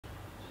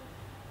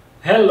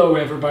Hello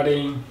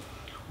everybody,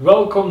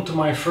 welcome to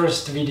my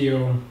first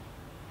video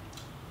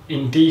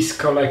in this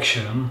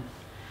collection.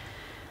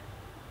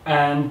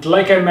 And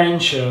like I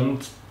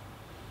mentioned,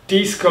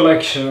 this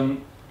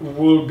collection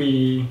will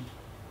be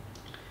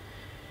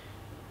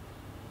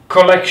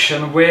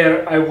collection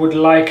where I would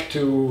like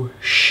to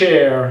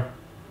share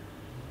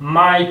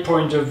my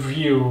point of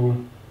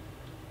view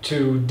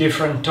to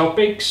different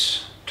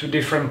topics, to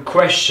different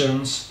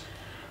questions,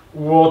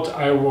 what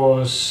I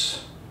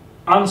was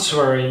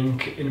answering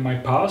in my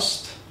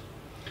past.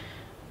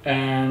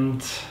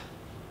 And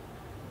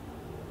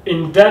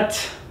in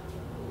that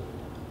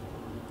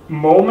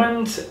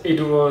moment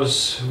it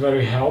was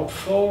very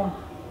helpful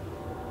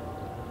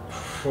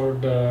for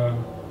the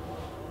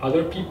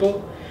other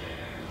people,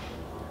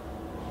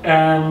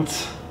 and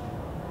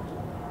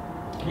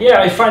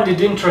yeah, I find it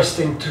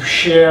interesting to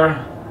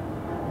share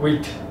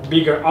with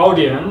bigger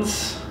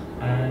audience,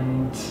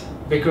 and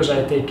because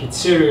I take it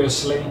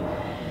seriously,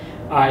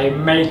 I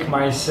make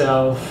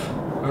myself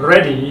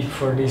ready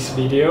for this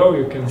video.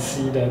 You can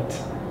see that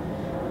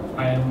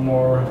I am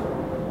more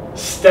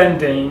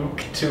standing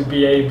to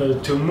be able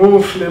to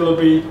move a little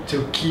bit,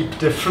 to keep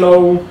the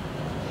flow.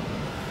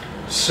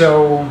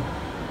 So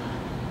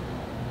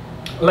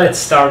let's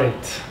start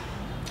it.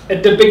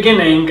 At the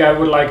beginning, I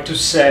would like to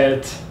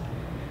say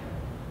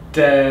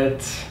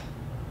that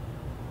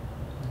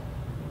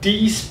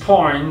these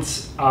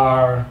points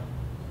are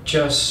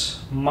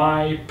just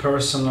my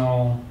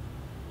personal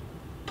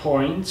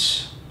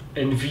points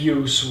and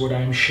views what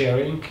I'm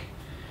sharing.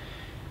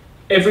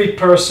 Every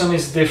person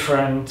is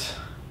different.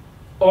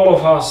 All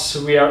of us,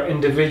 we are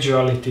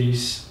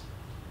individualities,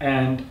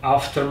 and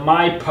after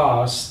my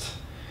past,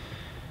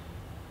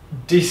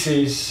 this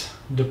is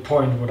the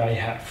point what I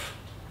have.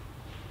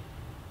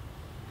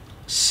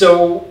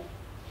 So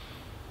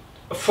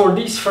for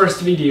this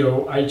first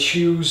video I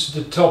choose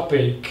the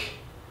topic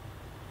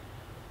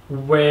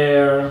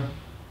where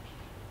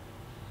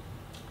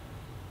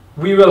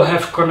we will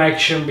have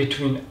connection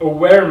between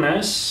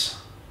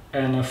awareness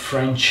and a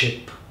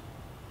friendship.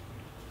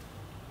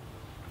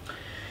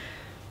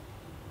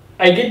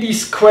 I get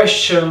this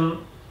question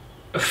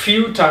a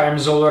few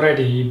times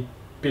already,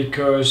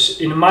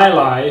 because in my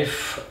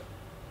life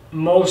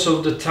most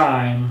of the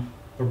time,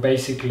 or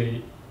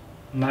basically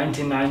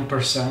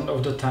 99%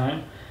 of the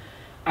time,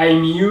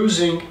 I'm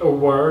using a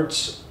word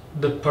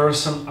the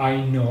person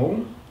I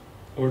know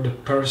or the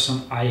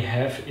person I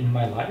have in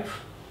my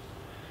life.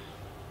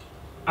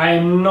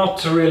 I'm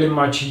not really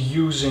much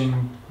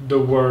using the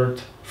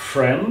word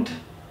friend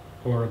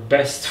or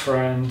best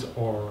friend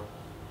or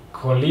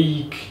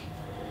colleague.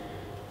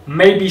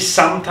 Maybe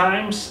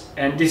sometimes,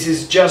 and this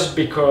is just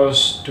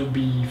because to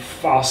be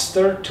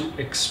faster to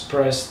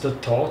express the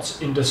thoughts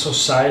in the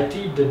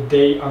society that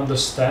they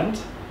understand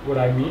what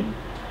I mean.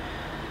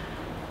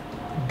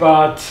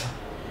 But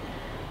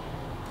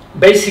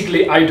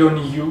basically I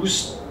don't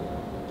use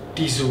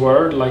this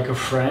word like a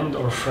friend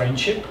or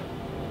friendship.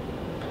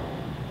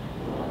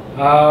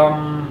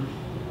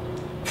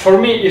 For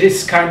me it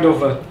is kind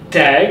of a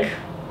tag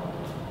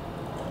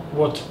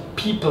what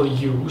people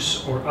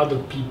use, or other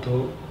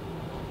people,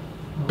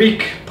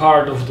 big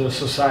part of the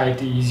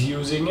society is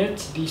using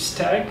it, this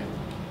tag.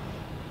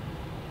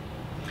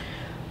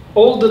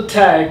 All the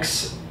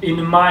tags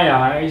in my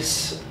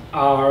eyes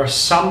are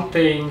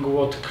something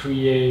what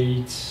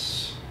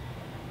creates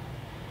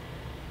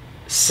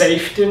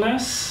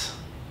safetiness,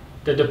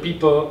 that the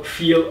people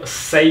feel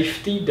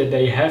safety, that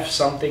they have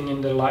something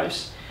in their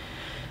lives.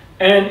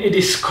 And it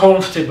is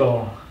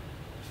comfortable.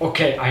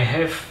 Okay, I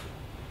have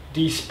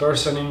this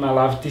person in my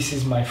life, this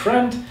is my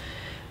friend,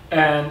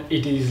 and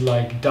it is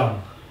like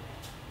done.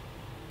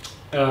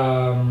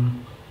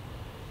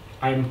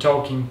 I'm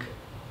talking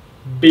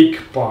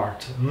big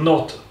part,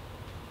 not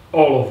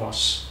all of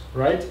us,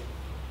 right?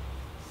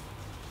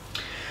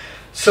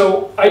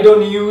 So I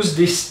don't use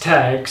these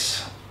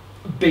tags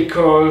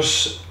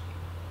because,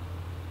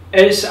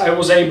 as I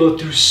was able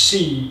to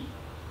see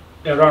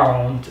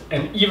around,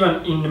 and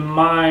even in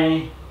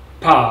my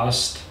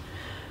past,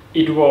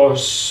 it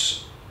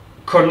was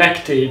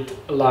connected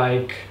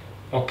like,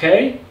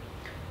 okay,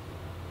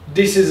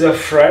 this is a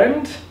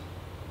friend,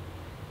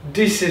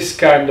 this is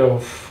kind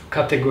of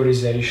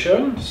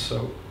categorization,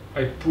 so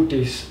I put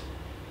this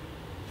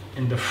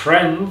in the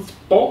friend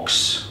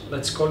box,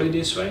 let's call it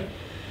this way.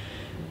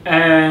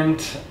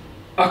 And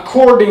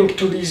according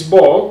to this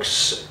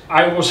box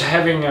I was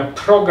having a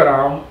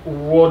program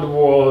what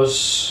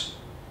was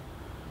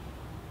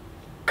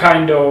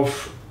kind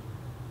of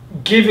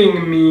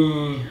giving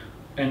me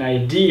an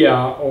idea,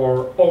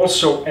 or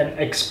also an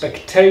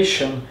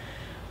expectation,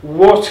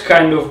 what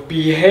kind of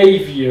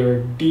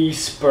behavior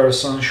this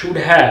person should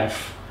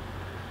have.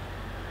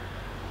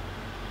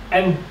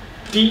 And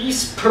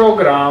this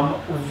program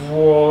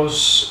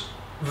was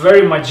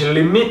very much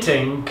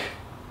limiting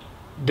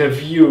the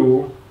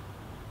view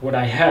what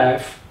I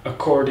have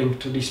according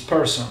to this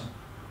person.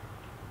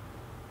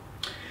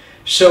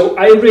 So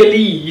I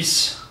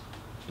release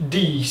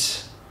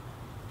these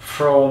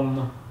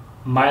from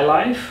my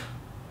life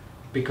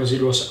because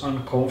it was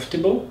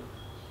uncomfortable.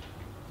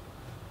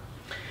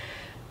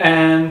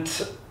 And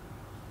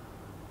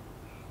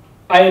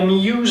I am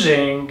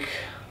using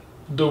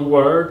the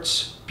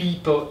words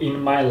people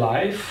in my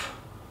life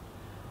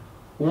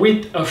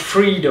with a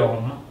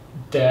freedom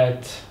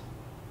that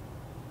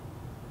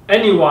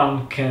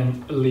anyone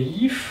can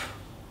leave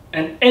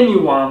and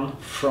anyone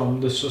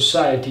from the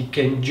society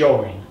can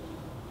join.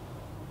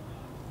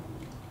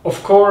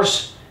 Of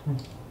course,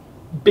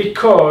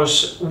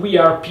 because we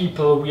are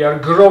people, we are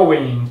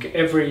growing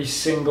every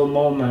single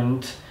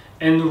moment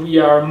and we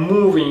are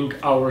moving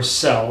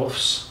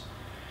ourselves,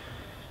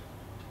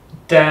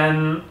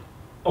 then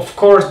of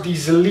course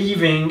this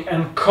leaving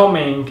and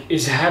coming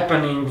is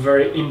happening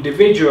very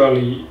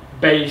individually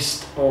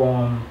based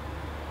on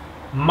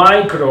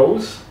my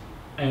growth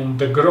and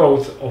the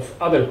growth of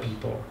other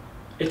people.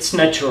 It's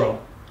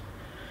natural.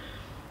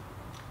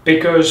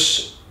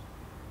 Because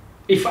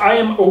if I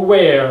am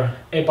aware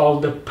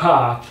about the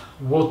path,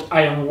 what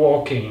I am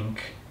walking,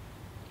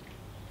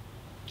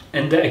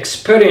 and the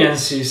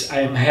experiences I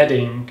am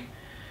having,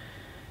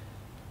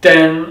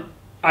 then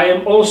I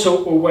am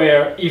also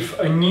aware if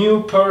a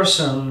new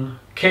person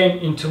came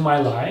into my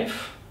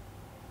life.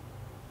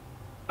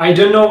 I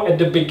don't know at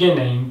the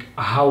beginning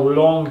how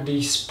long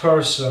this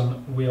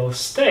person will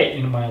stay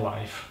in my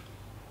life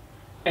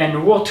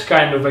and what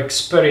kind of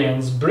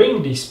experience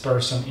bring this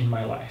person in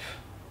my life.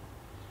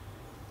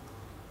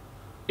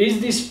 Is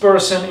this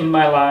person in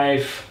my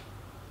life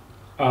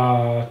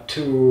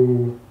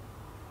to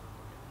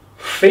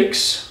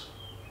fix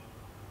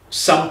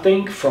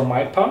something from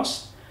my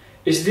past?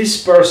 Is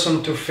this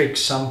person to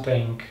fix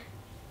something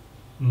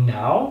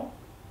now?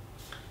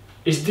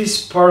 Is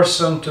this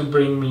person to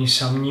bring me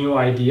some new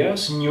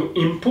ideas, new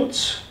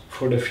inputs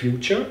for the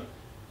future?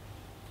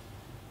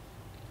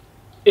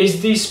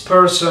 Is this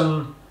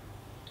person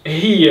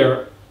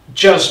here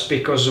just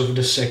because of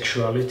the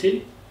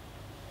sexuality?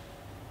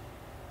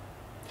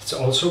 It's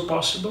also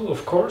possible,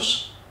 of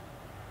course.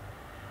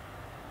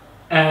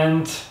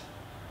 And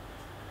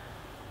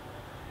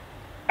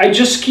I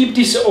just keep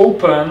this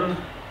open,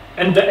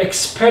 and the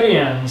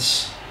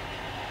experience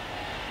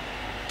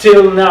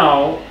till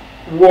now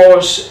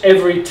was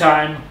every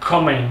time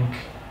coming,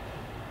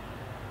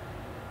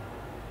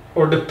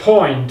 or the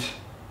point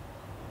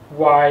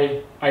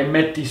why I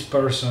met this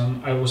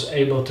person I was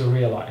able to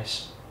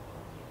realize.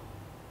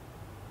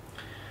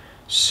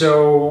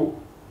 So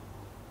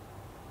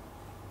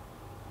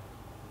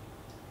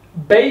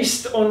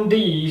based on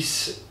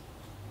these,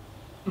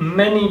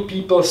 many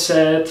people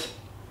said,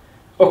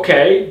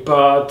 okay,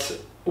 but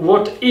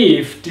what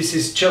if this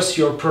is just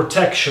your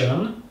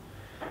protection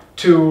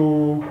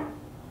to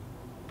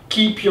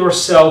keep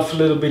yourself a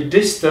little bit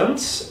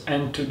distant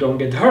and to don't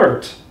get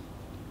hurt?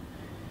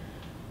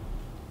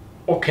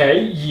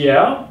 Okay,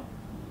 yeah,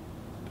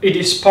 it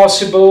is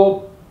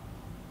possible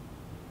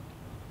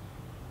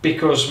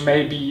because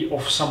maybe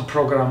of some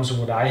programs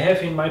what I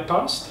have in my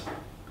past.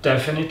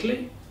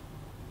 Definitely,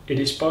 it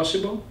is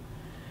possible.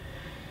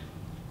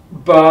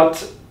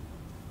 But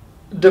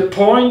the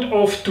point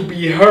of to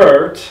be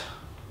hurt,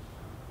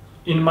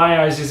 in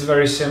my eyes, is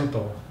very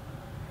simple.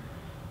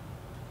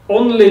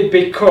 Only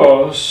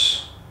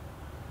because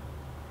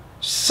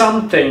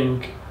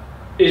something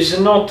is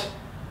not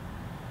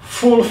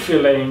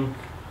fulfilling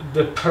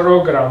the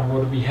program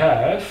what we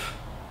have,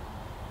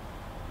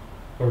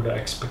 or the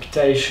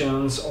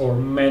expectations, or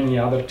many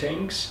other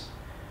things,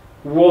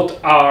 what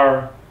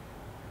are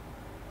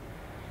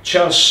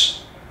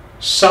just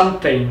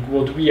something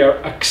what we are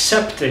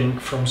accepting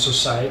from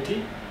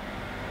society.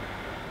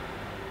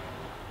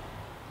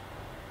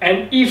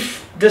 And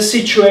if the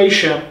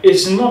situation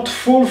is not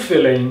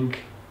fulfilling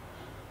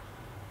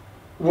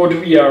what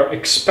we are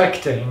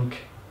expecting,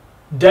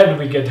 then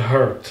we get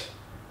hurt.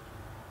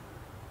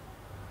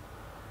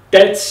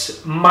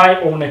 That's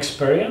my own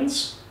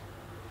experience.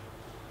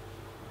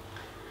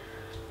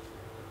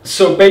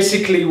 So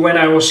basically, when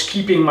I was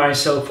keeping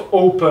myself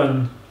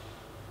open,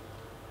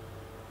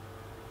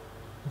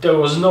 there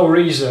was no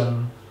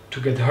reason to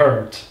get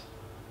hurt.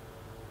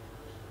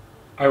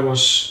 I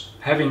was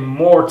having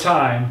more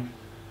time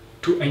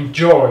to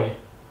enjoy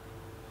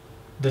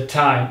the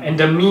time and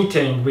the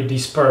meeting with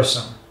this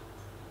person.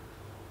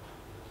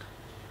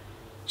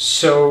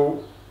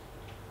 So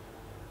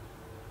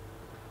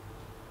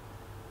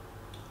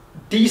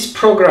these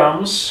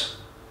programs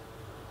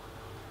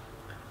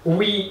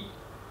we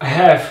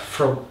have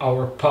from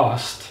our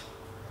past,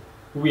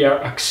 we are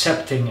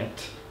accepting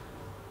it.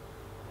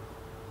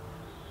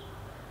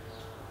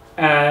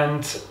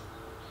 And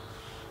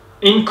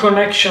in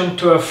connection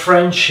to a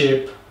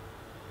friendship,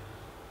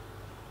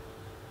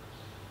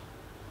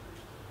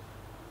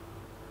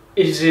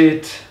 is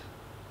it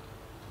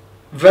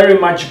very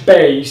much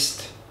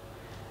based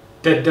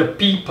that the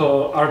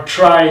people are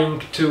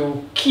trying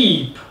to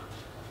keep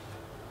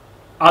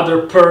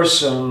other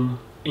person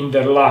in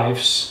their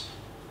lives,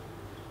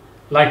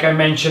 like I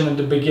mentioned in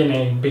the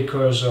beginning,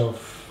 because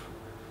of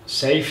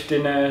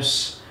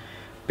safetyness,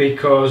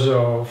 because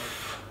of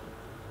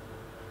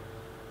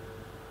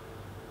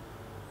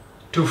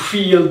to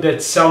feel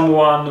that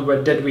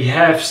someone, that we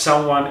have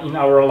someone in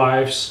our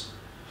lives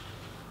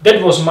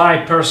that was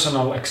my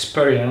personal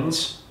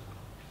experience,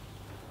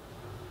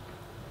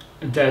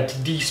 that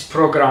this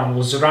program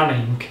was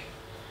running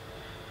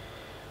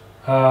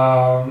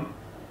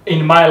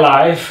in my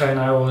life, and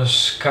I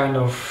was kind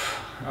of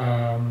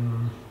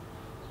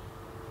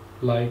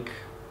like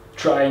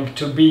trying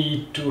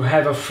to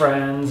have a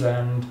friend,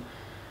 and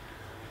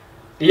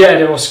yeah,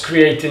 that was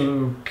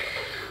creating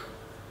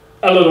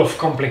a lot of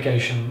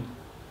complication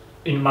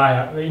in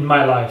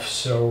my life.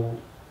 So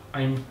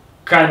I'm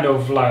kind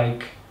of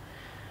like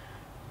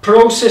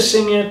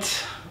processing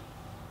it,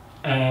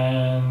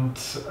 and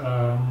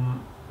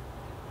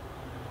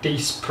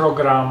this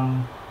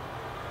program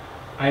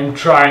I'm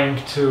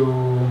trying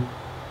to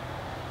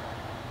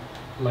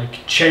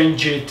like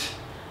change it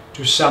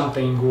to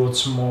something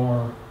what's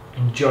more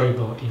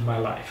enjoyable in my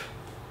life.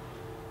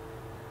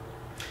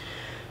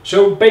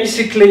 So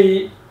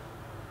basically,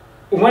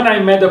 when I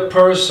met a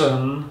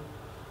person,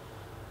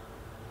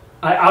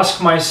 I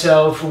ask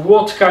myself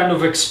what kind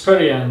of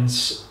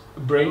experience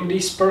bring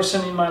this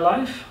person in my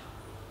life.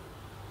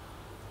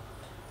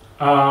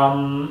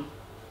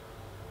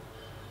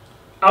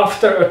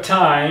 After a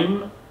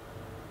time,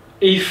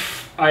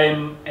 if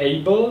I'm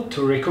able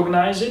to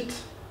recognize it,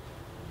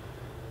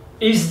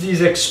 is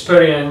this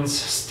experience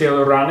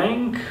still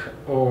running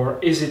or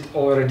is it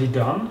already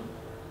done?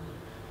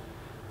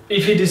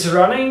 If it is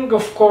running,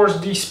 of course,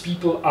 these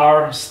people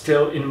are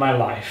still in my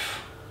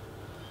life.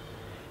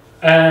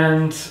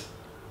 And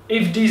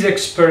if this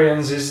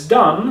experience is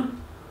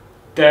done,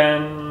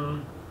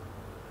 then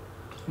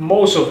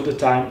most of the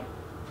time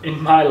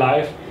in my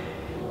life,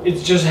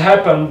 it just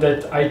happened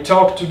that I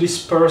talked to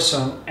this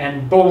person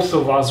and both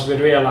of us we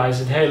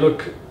realized, hey,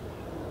 look,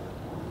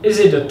 is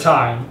it a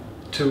time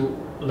to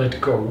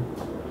let go?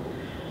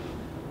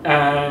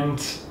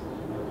 And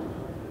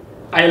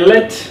I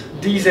let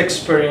this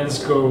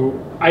experience go.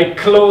 I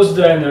close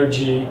the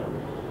energy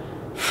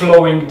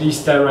flowing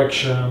this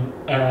direction,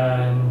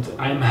 and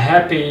I'm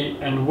happy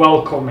and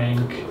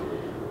welcoming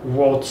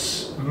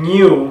what's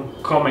new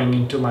coming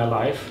into my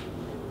life.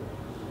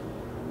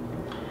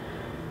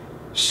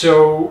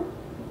 So,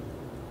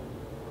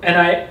 and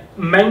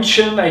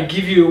I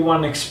give you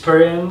one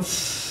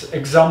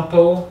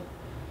example,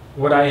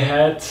 what I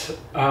had,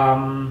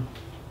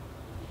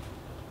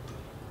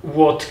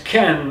 what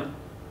can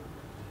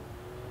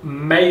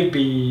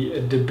maybe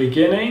at the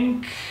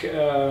beginning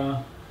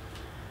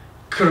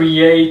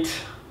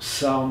create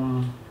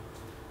some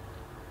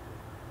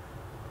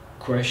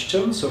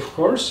questions, of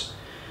course.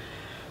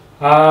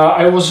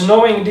 I was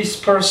knowing this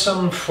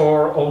person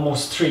for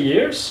almost 3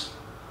 years,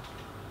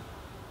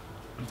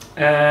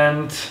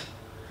 and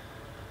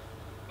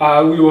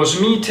we was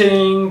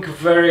meeting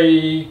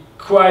very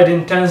quite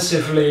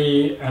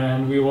intensively,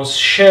 and we was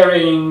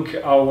sharing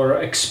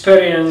our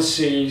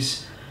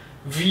experiences,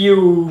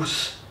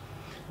 views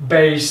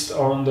based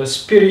on the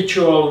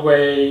spiritual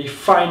way,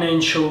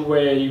 financial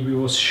way. We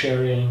was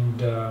sharing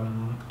the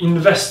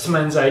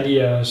investments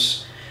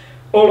ideas,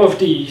 all of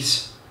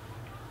these.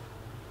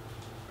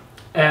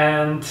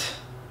 And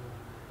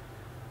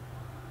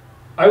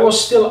I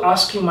was still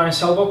asking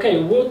myself,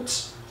 okay,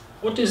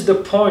 what is the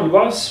point?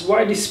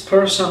 Why this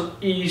person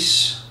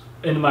is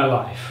in my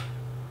life?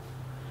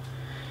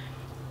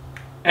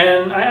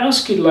 And I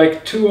asked it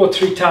like 2 or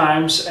 3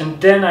 times,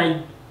 and then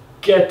I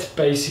get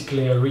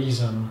basically a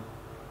reason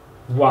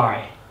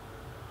why.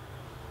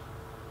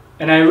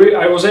 And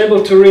I was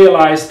able to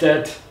realize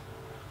that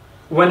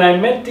when I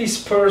met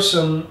this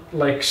person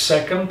like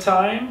second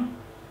time,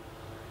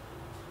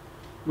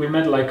 we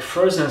met like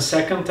first and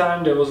second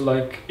time, there was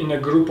like in a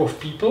group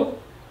of people.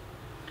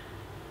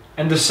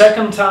 And the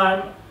second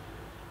time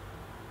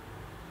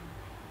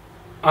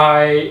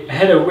I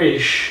had a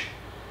wish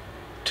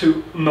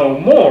to know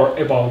more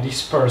about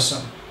this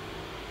person.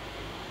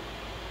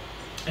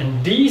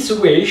 And this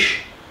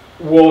wish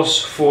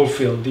was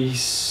fulfilled.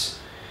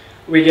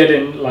 We get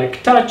in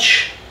like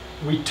touch,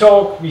 we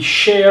talk, we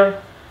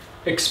share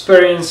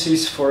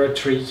experiences for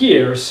 3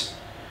 years.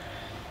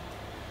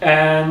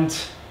 And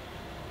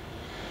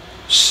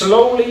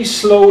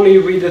slowly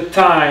with the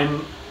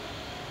time,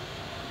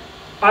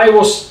 I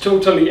was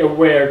totally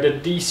aware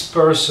that this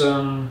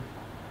person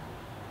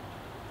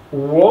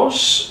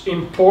was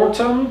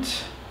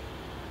important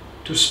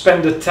to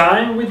spend the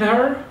time with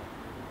her,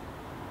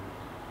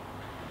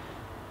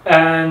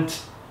 and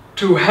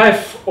to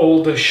have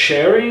all the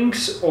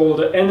sharings, all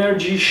the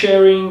energy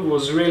sharing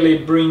was really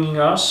bringing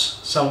us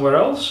somewhere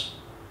else.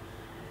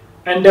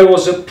 And there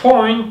was a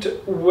point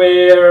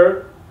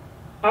where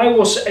I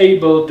was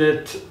able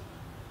that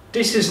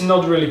this is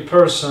not really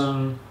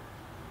person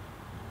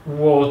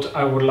what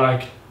I would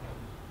like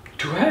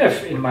to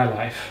have in my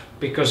life,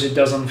 because it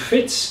doesn't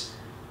fit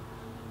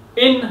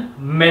in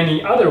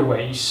many other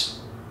ways.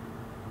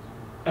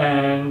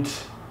 And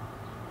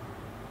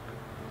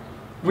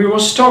we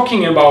was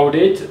talking about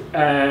it,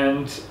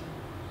 and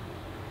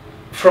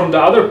from the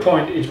other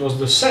point it was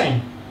the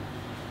same.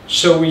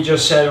 So we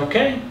just said,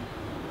 okay,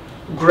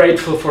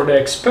 grateful for the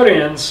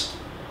experience,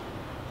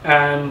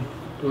 and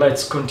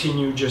let's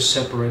continue just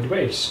separate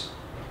ways.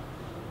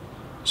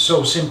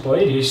 so simple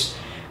it is,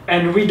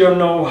 and we don't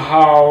know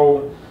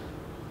how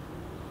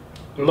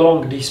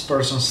long this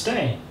person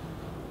stay.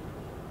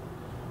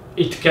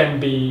 It can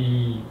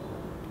be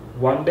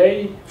one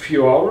day,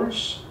 few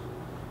hours,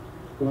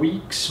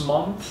 weeks,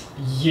 months,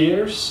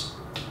 years.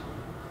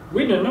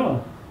 We don't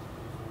know.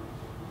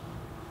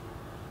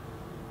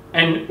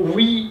 And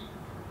we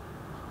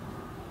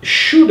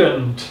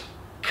shouldn't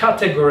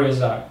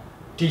categorize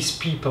these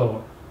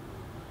people,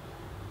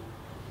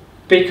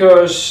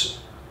 because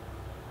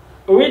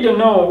we don't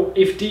know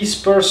if this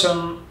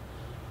person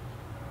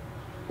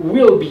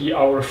will be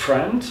our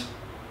friend,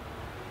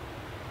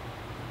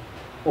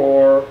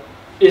 or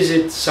is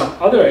it some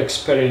other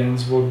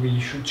experience what we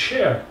should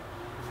share.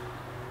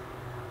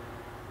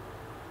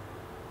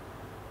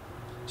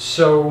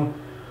 So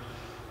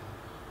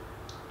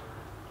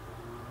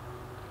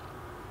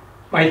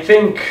I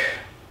think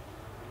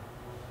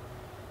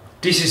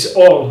this is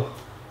all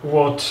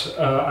what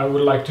I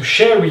would like to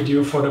share with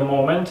you for the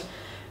moment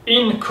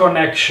in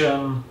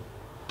connection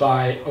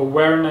by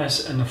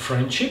awareness and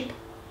friendship.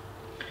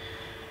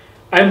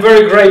 I'm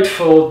very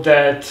grateful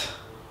that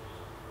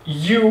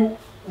you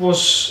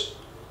was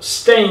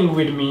staying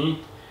with me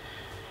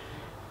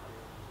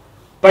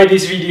by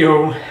this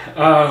video.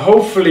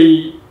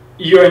 Hopefully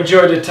you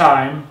enjoy the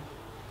time.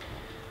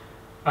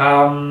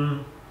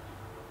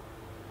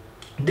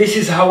 This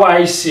is how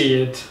I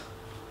see it.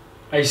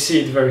 I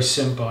see it very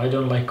simple. I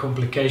don't like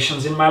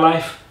complications in my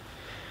life.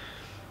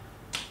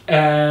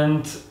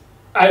 And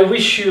I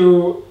wish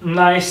you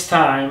nice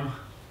time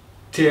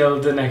till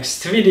the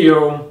next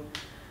video,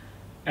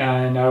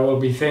 and I will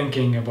be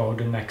thinking about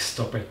the next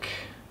topic.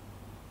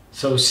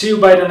 So see you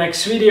by the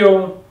next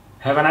video.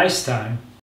 Have a nice time.